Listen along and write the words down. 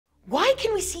Why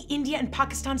can we see India and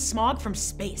Pakistan's smog from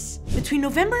space? Between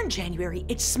November and January,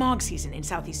 it's smog season in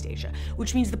Southeast Asia,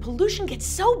 which means the pollution gets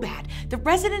so bad that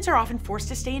residents are often forced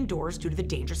to stay indoors due to the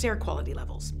dangerous air quality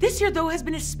levels. This year, though, has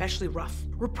been especially rough.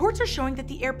 Reports are showing that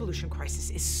the air pollution crisis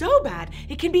is so bad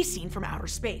it can be seen from outer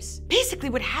space. Basically,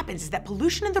 what happens is that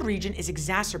pollution in the region is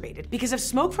exacerbated because of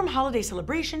smoke from holiday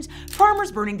celebrations,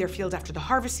 farmers burning their fields after the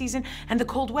harvest season, and the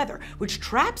cold weather, which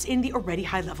traps in the already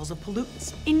high levels of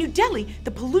pollutants. In New Delhi,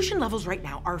 the pollution levels right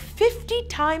now are 50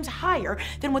 times higher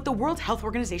than what the World Health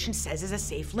Organization says is a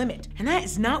safe limit. And that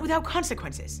is not without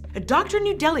consequences. A doctor in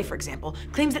New Delhi, for example,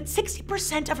 claims that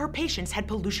 60% of her patients had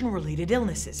pollution-related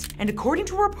illnesses. And according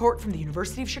to a report from the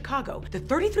University of Chicago, the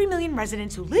 33 million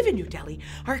residents who live in New Delhi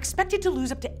are expected to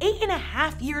lose up to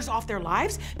 8.5 years off their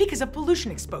lives because of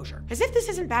pollution exposure. As if this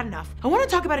isn't bad enough, I want to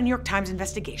talk about a New York Times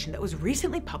investigation that was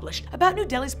recently published about New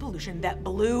Delhi's pollution that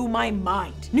blew my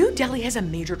mind. New Delhi has a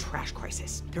major trash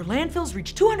crisis. Their landfills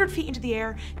reach 200 feet into the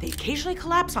air, they occasionally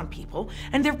collapse on people,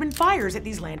 and there have been fires at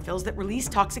these landfills that release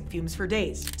toxic fumes for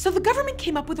days. So the government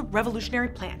came up with a revolutionary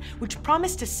plan, which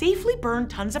promised to safely burn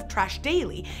tons of trash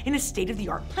daily in a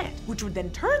state-of-the-art plant, which would then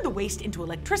turn the waste into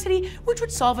electricity, which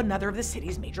would solve another of the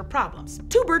city's major problems.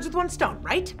 Two birds with one stone,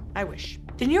 right? I wish.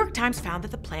 The New York Times found that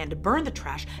the plan to burn the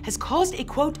trash has caused a,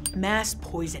 quote, mass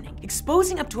poisoning,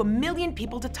 exposing up to 1 million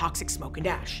people to toxic smoke and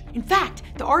ash. In fact,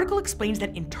 the article explains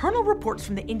that internal reports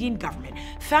from the Indian government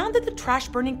found that the trash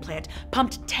burning plant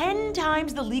pumped 10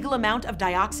 times the legal amount of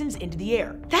dioxins into the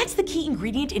air. That's the key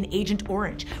ingredient in Agent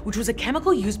Orange, which was a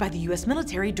chemical used by the US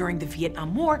military during the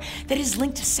Vietnam War that is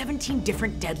linked to 17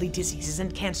 different deadly diseases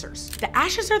and cancers. The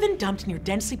ashes are then dumped near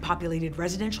densely populated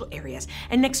residential areas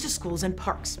and next to schools and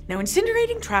parks. Now,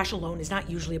 incinerating trash alone is not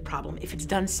usually a problem if it's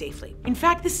done safely. In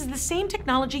fact, this is the same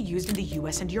technology used in the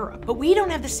US and Europe. But we don't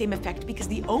have the same effect because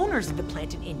the owners of the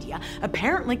plant in India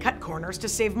apparently cut corners to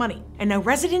save money. And now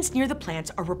residents near the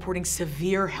plants are reporting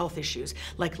severe health issues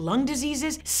like lung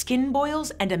diseases, skin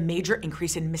boils, and a major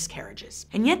increase in miscarriages.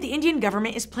 And yet the Indian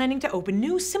government is planning to open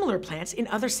new similar plants in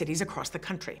other cities across the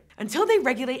country. Until they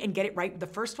regulate and get it right with the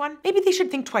first one, maybe they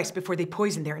should think twice before they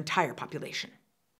poison their entire population.